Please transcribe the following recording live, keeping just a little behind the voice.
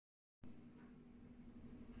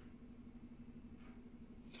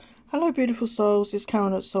Hello beautiful souls, it's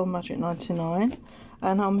Karen at Soul Magic 99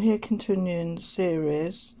 and I'm here continuing the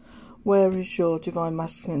series Where is your Divine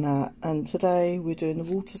Masculine at? And today we're doing the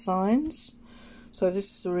water signs. So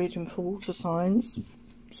this is a reading for water signs.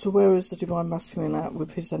 So where is the Divine Masculine at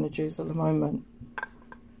with his energies at the moment?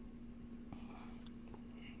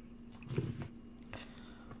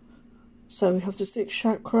 So we have the 6th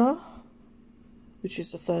chakra, which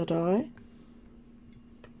is the third eye.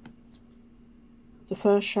 The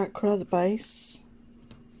 1st chakra, the base.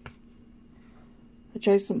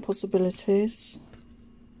 Adjacent possibilities.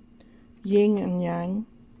 Yin and yang.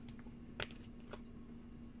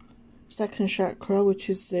 2nd chakra, which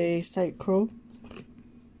is the sacral.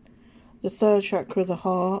 The 3rd chakra, the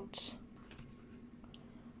heart.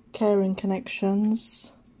 Caring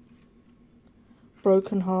connections.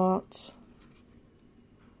 Broken heart.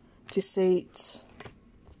 Deceit.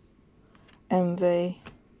 Envy.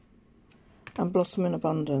 And blossom in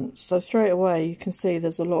abundance. So straight away you can see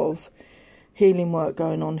there's a lot of healing work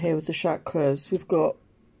going on here with the chakras. We've got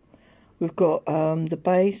the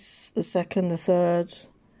base, the 2nd, the 3rd,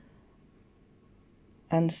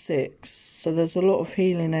 and the 6th. So there's a lot of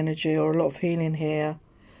healing energy or a lot of healing here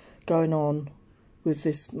going on with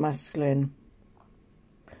this masculine.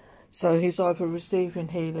 So he's either receiving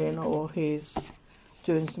healing or he's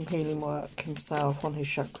doing some healing work himself on his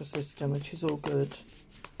chakra system, which is all good.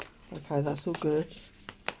 Okay, that's all good.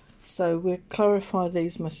 So we'll clarify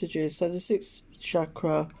these messages. So the 6th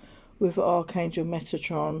chakra with Archangel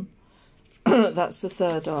Metatron, that's the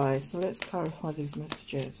 3rd eye. So let's clarify these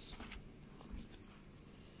messages.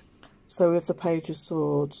 So with the Page of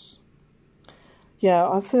Swords. Yeah,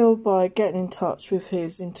 I feel by getting in touch with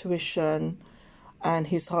his intuition and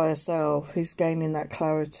his higher self, he's gaining that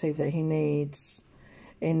clarity that he needs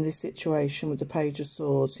in this situation with the Page of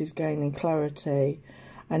Swords. He's gaining clarity.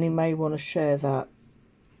 And he may want to share that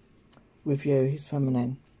with you, his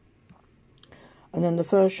feminine. And then the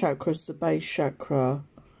 1st chakra is the base chakra.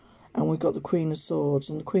 And we've got the Queen of Swords.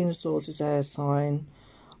 And the Queen of Swords is air sign.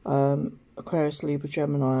 Aquarius, Libra,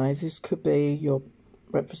 Gemini. This could be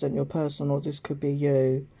represent your person, or this could be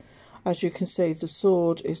you. As you can see, the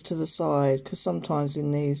sword is to the side. Because sometimes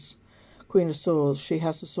in these Queen of Swords, she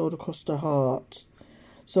has the sword across her heart.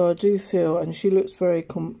 So I do feel, and she looks very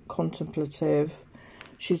contemplative.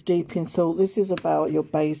 She's deep in thought. This is about your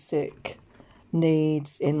basic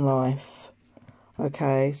needs in life.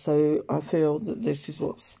 Okay, so I feel that this is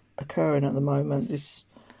what's occurring at the moment. This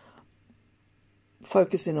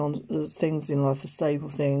focusing on the things in life, the stable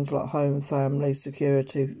things like home, family,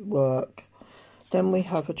 security, work. Then we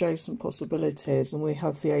have adjacent possibilities and we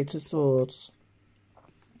have the 8 of Swords.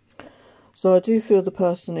 So I do feel the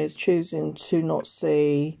person is choosing to not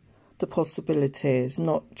see the possibilities,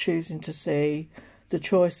 not choosing to see the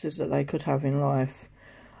choices that they could have in life.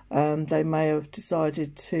 They may have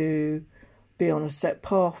decided to be on a set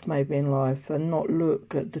path maybe in life and not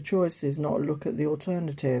look at the choices, not look at the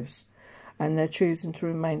alternatives. And they're choosing to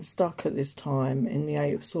remain stuck at this time in the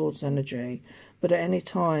 8 of Swords energy. But at any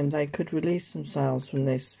time they could release themselves from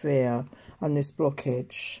this fear and this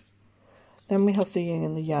blockage. Then we have the yin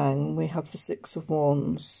and the yang. We have the 6 of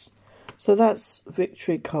Wands. So that's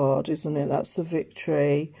victory card, isn't it? That's the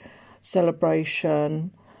victory. Celebration.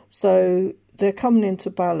 So they're coming into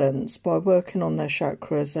balance by working on their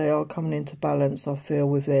chakras. They are coming into balance, I feel,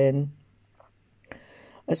 within,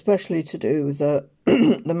 especially to do with the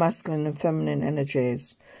the masculine and feminine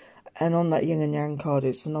energies. And on that yin and yang card,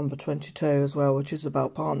 it's the number 22 as well, which is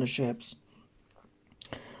about partnerships.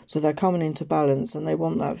 So they're coming into balance and they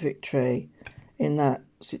want that victory in that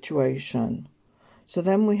situation. So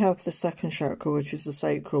then we have the 2nd chakra, which is the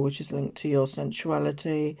sacral, which is linked to your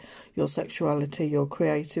sensuality, your sexuality, your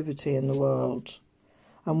creativity in the world.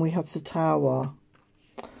 And we have the Tower.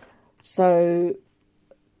 So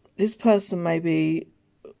this person maybe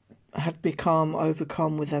had become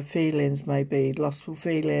overcome with their feelings, maybe lustful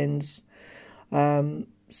feelings,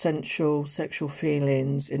 sensual, sexual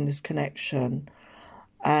feelings in this connection,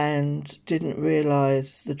 and didn't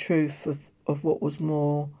realise the truth of what was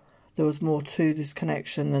more. There was more to this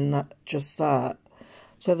connection than that, just that.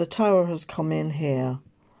 So the Tower has come in here,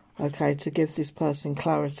 okay, to give this person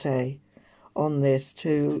clarity on this,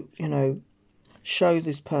 to, you know, show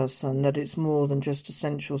this person that it's more than just a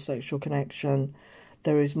sensual sexual connection.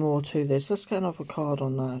 There is more to this. Let's get another card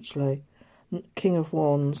on that, actually. King of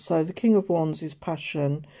Wands. So the King of Wands is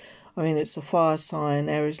passion. I mean, it's a fire sign,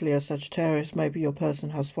 Aries, Leo, Sagittarius. Maybe your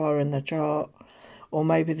person has fire in their chart. Or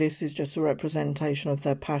maybe this is just a representation of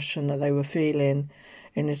their passion that they were feeling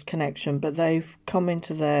in this connection. But they've come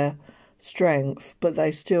into their strength, but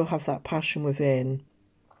they still have that passion within.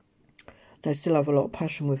 They still have a lot of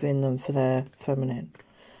passion within them for their feminine.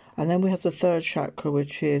 And then we have the third chakra,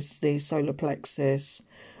 which is the solar plexus,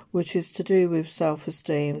 which is to do with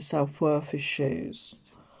self-esteem, self-worth issues.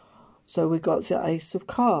 So we got the Ace of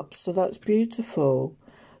Cups, so that's beautiful.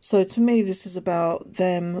 So to me, this is about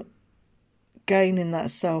them gaining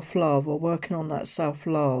that self-love, or working on that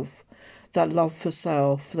self-love, that love for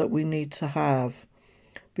self that we need to have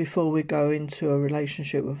before we go into a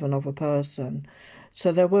relationship with another person.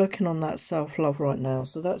 So they're working on that self-love right now,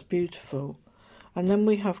 so that's beautiful. And then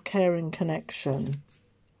we have caring connection,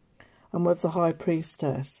 and with the High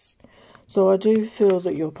Priestess. So I do feel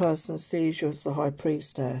that your person sees you as the High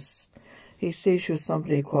Priestess. He sees you as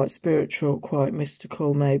somebody quite spiritual, quite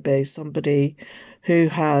mystical, maybe somebody who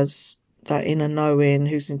has that inner knowing,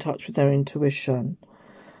 who's in touch with their intuition,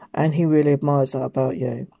 and he really admires that about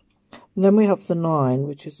you. And then we have the 9,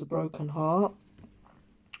 which is the broken heart.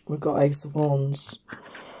 We've got Ace of Wands.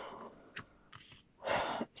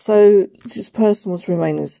 So this person was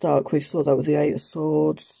remaining stuck. We saw that with the 8 of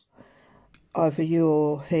Swords. Either you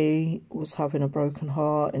or he was having a broken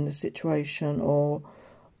heart in the situation, or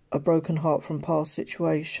a broken heart from past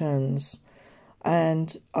situations.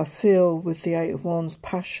 And I feel with the 8 of Wands,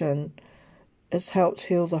 passion has helped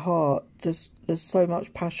heal the heart. There's so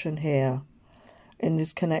much passion here in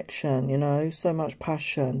this connection, you know, so much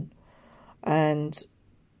passion. And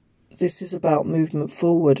this is about movement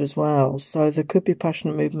forward as well. So there could be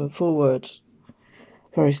passionate movement forward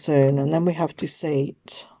very soon. And then we have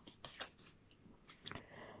deceit.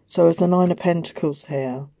 So with the 9 of Pentacles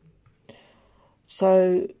here.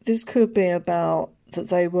 So this could be about that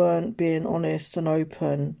they weren't being honest and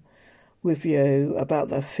open with you about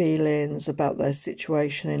their feelings, about their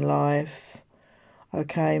situation in life.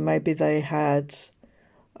 Okay, maybe they had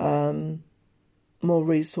more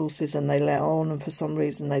resources than they let on, and for some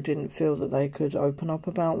reason they didn't feel that they could open up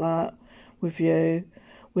about that with you.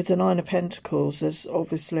 With the 9 of Pentacles, there's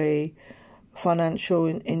obviously financial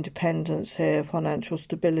independence here, financial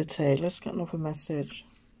stability. Let's get another message.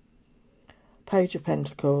 Page of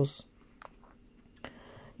Pentacles.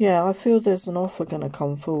 Yeah, I feel there's an offer going to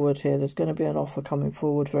come forward here. There's going to be an offer coming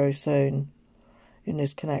forward very soon in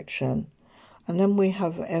this connection. And then we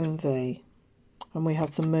have envy, and we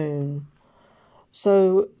have the moon.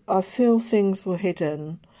 So I feel things were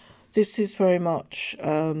hidden. This is very much,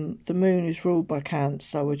 the moon is ruled by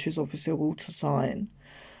Cancer, which is obviously a water sign.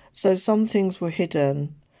 So some things were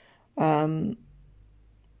hidden.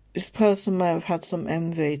 This person may have had some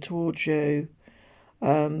envy towards you.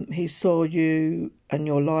 He saw you and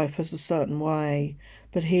your life as a certain way,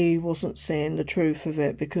 but he wasn't seeing the truth of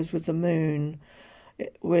it, because with the moon,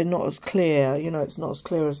 we're not as clear, you know, it's not as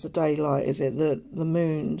clear as the daylight, is it? The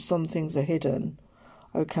moon, some things are hidden,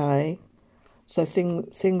 okay? So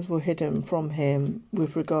things were hidden from him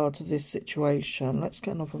with regard to this situation. Let's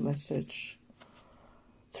get another message.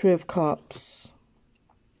 3 of Cups.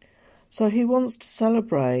 So he wants to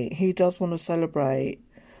celebrate. He does want to celebrate.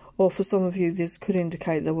 Or for some of you, this could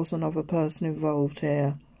indicate there was another person involved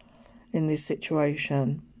here in this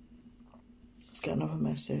situation. Let's get another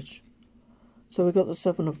message. So we've got the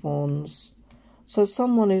 7 of Wands. So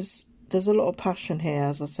there's a lot of passion here,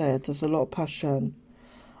 as I said. There's a lot of passion.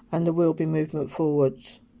 And there will be movement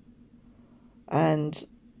forwards. And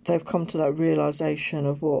they've come to that realisation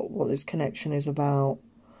of what this connection is about.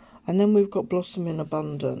 And then we've got blossoming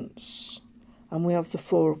abundance. And we have the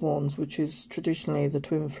 4 of Wands, which is traditionally the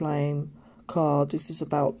twin flame card. This is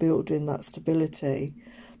about building that stability,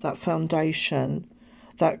 that foundation,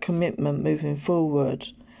 that commitment moving forward.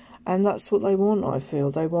 And that's what they want, I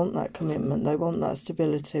feel. They want that commitment. They want that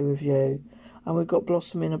stability with you. And we've got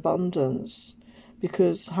blossoming abundance,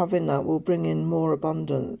 because having that will bring in more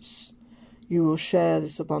abundance. You will share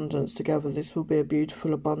this abundance together. This will be a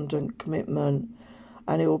beautiful, abundant commitment,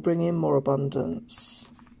 and it will bring in more abundance.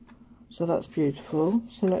 So that's beautiful.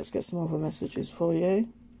 So let's get some other messages for you.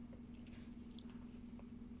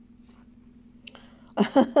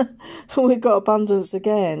 We've got abundance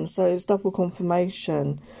again, so it's double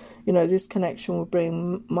confirmation. You know, this connection will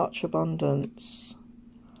bring much abundance.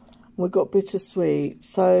 We've got bittersweet.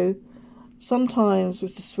 So sometimes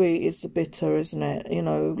with the sweet is the bitter, isn't it? You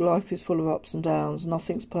know, life is full of ups and downs.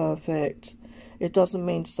 Nothing's perfect. It doesn't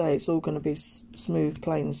mean to say it's all going to be smooth,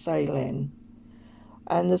 plain sailing.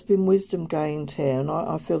 And there's been wisdom gained here, and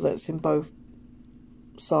I feel that's in both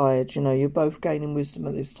sides. You know, you're both gaining wisdom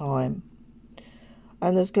at this time.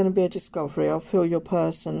 And there's going to be a discovery. I feel your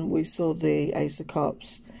person, we saw the Ace of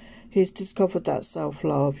Cups, he's discovered that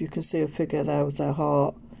self-love. You can see a figure there with their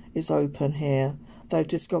heart is open here. They've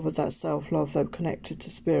discovered that self-love. They've connected to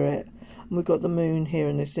spirit. And we've got the moon here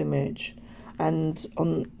in this image. And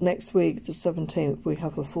on next week, the 17th, we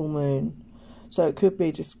have a full moon. So it could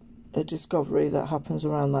be just a discovery that happens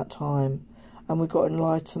around that time. And we've got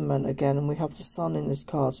enlightenment again, and we have the sun in this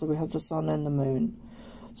card. So we have the sun and the moon.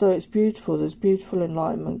 So it's beautiful. There's beautiful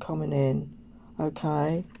enlightenment coming in.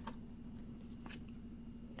 Okay.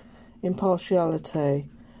 Impartiality.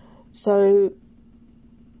 So,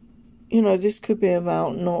 you know, this could be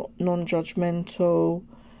about not non-judgmental,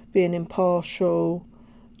 being impartial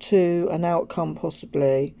to an outcome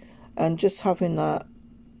possibly, and just having that,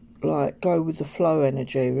 like, go with the flow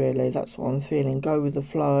energy, really. That's what I'm feeling. Go with the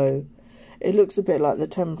flow. It looks a bit like the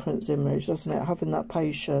temperance image, doesn't it? Having that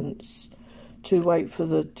patience to wait for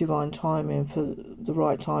the divine timing, for the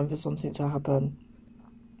right time for something to happen.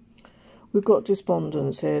 We've got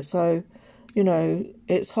despondence here, so, you know,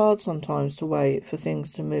 it's hard sometimes to wait for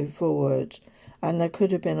things to move forward. And there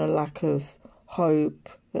could have been a lack of hope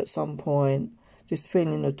at some point, this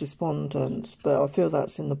feeling of despondence. But I feel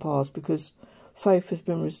that's in the past because faith has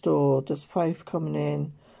been restored. There's faith coming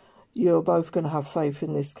in. You're both going to have faith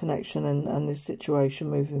in this connection and this situation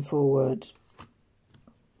moving forward.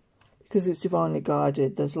 Because it's divinely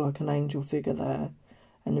guided. There's like an angel figure there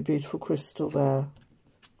and a beautiful crystal there.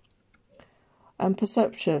 And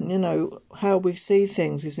perception, you know, how we see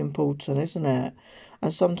things is important, isn't it?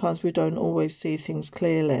 And sometimes we don't always see things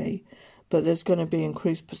clearly. But there's going to be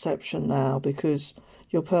increased perception now because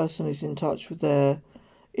your person is in touch with their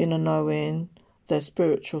inner knowing, their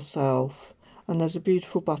spiritual self. And there's a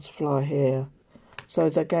beautiful butterfly here. So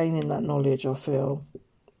they're gaining that knowledge, I feel.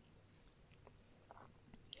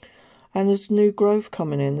 And there's new growth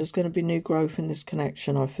coming in. There's going to be new growth in this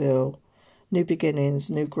connection, I feel. New beginnings,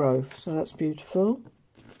 new growth. So that's beautiful.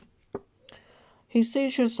 He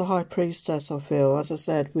sees you as the High Priestess, I feel. As I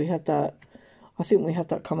said, we had that. I think we had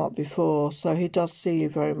that come up before. So he does see you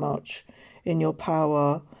very much in your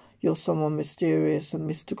power. You're someone mysterious and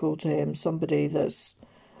mystical to him. Somebody that's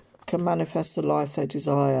can manifest the life they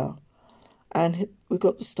desire. And we've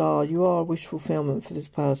got the star. You are a wish fulfillment for this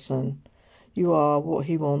person. You are what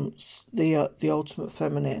he wants, the ultimate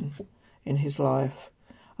feminine in his life.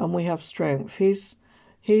 And we have strength. He's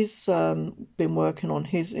been working on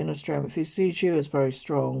his inner strength. He sees you as a very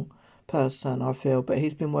strong person, I feel, but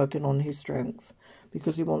he's been working on his strength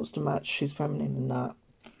because he wants to match his feminine in that.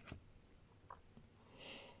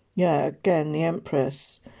 Yeah, again, the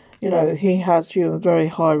Empress. You know, he has you in very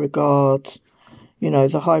high regard. You know,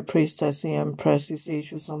 the High Priestess, the Empress, he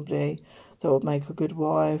sees you as somebody that would make a good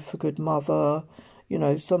wife, a good mother. You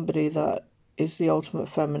know, somebody that is the ultimate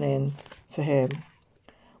feminine for him.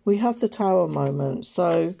 We have the Tower moment.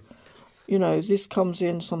 So, you know, this comes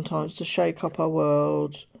in sometimes to shake up our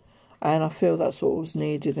world. And I feel that's what was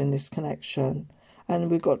needed in this connection. And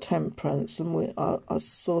we've got Temperance. And I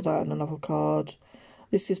saw that in another card.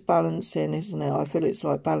 This is balancing, isn't it? I feel it's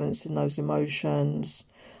like balancing those emotions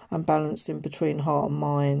and balancing between heart and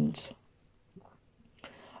mind.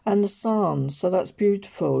 And the Sun, so that's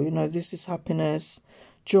beautiful. You know, this is happiness,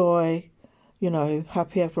 joy, you know,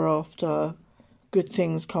 happy ever after, good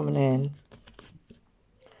things coming in.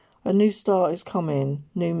 A new start is coming,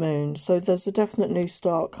 new moon. So there's a definite new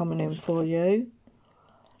start coming in for you.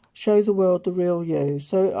 Show the world the real you.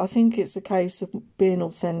 So I think it's a case of being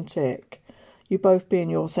authentic. You both being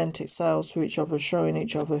your authentic selves for each other, showing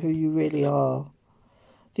each other who you really are.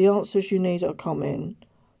 The answers you need are coming.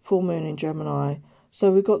 Full moon in Gemini.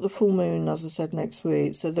 So we've got the full moon, as I said, next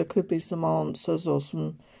week. So there could be some answers or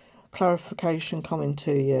some clarification coming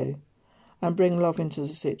to you. And bring love into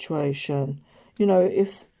the situation. You know,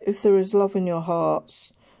 if there is love in your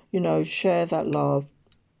hearts, you know, share that love.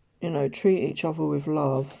 You know, treat each other with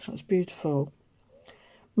love. That's beautiful.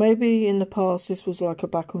 Maybe in the past this was like a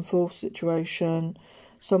back and forth situation.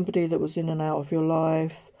 Somebody that was in and out of your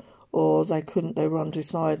life. Or they were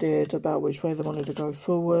undecided about which way they wanted to go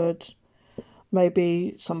forward.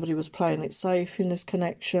 Maybe somebody was playing it safe in this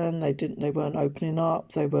connection. They weren't opening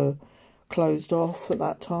up. They were closed off at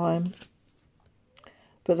that time.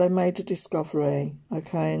 But they made a discovery,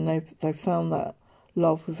 okay, and they found that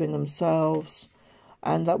love within themselves,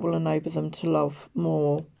 and that will enable them to love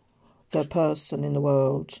more their person in the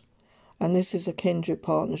world. And this is a kindred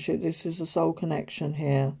partnership. This is a soul connection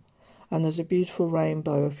here. And there's a beautiful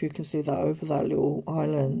rainbow, if you can see that, over that little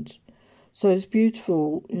island. So it's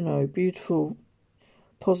beautiful, you know, beautiful,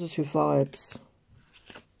 positive vibes.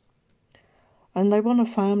 And they want a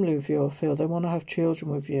family with you, I feel. They want to have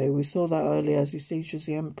children with you. We saw that earlier as he sees you as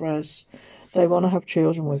the Empress. They want to have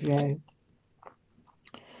children with you.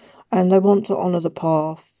 And they want to honour the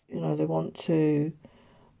path. You know, they want to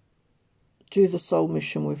do the soul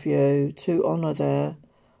mission with you, to honour their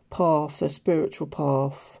path, their spiritual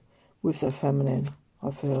path, with their feminine,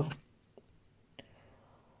 I feel.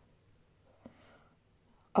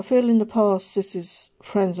 I feel in the past this is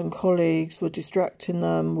friends and colleagues were distracting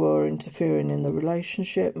them, were interfering in the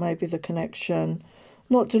relationship, maybe the connection.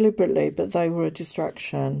 Not deliberately, but they were a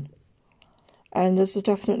distraction. And there's a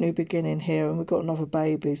definite new beginning here, and we've got another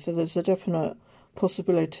baby. So there's a definite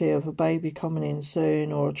possibility of a baby coming in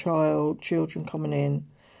soon, or children coming in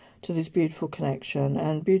to this beautiful connection.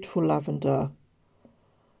 And beautiful lavender.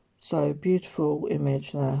 So beautiful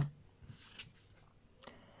image there.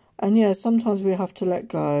 And yeah, sometimes we have to let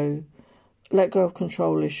go of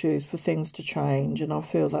control issues for things to change. And I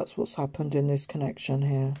feel that's what's happened in this connection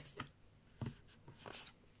here.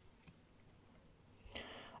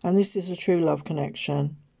 And this is a true love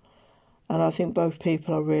connection. And I think both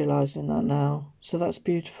people are realising that now. So that's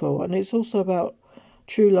beautiful. And it's also about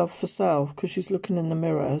true love for self, because she's looking in the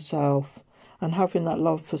mirror at herself. And having that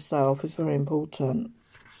love for self is very important.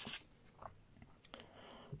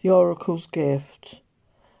 The Oracle's gift.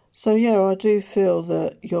 So yeah, I do feel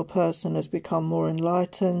that your person has become more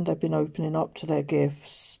enlightened. They've been opening up to their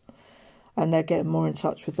gifts. And they're getting more in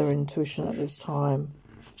touch with their intuition at this time.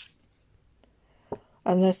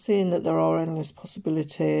 And they're seeing that there are endless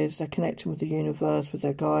possibilities. They're connecting with the universe, with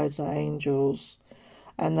their guides, their angels.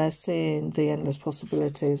 And they're seeing the endless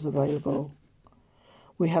possibilities available.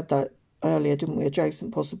 We had that earlier, didn't we?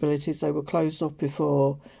 Adjacent possibilities. They were closed off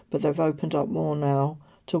before, but they've opened up more now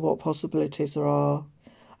to what possibilities there are.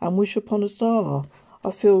 And wish upon a star. I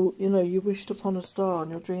feel, you know, you wished upon a star and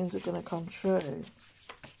your dreams are going to come true. Let's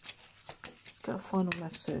get a final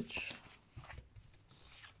message.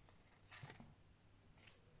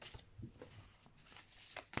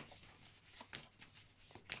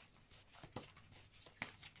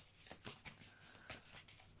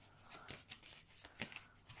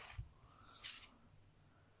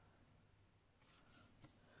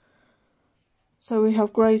 So we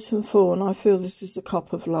have great and full, and I feel this is a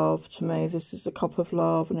cup of love to me. This is a cup of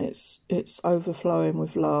love, and it's overflowing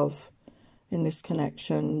with love in this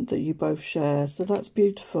connection that you both share. So that's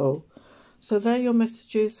beautiful. So they're your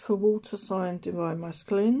messages for water sign divine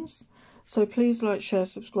masculines. So please like, share,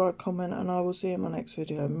 subscribe, comment, and I will see you in my next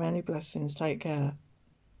video. Many blessings. Take care.